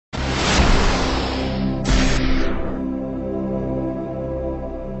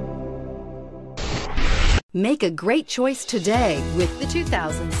Make a great choice today with the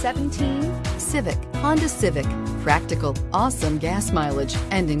 2017 Civic. Honda Civic. Practical, awesome gas mileage,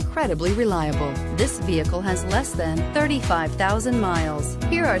 and incredibly reliable. This vehicle has less than 35,000 miles.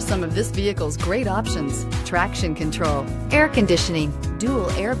 Here are some of this vehicle's great options: traction control, air conditioning, dual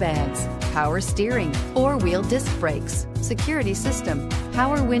airbags, power steering, four-wheel disc brakes, security system,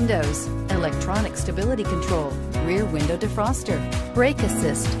 power windows, electronic stability control, rear window defroster, brake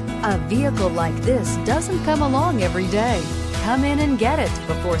assist. A vehicle like this doesn't come along every day. Come in and get it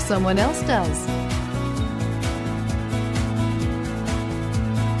before someone else does.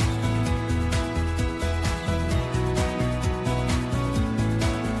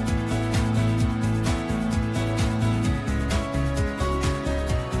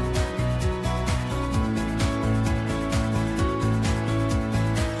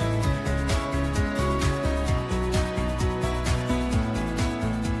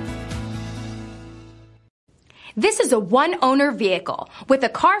 This is a one-owner vehicle with a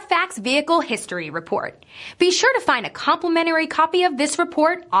Carfax Vehicle History Report. Be sure to find a complimentary copy of this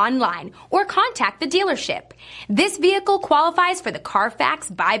report online or contact the dealership. This vehicle qualifies for the Carfax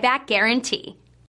Buyback Guarantee.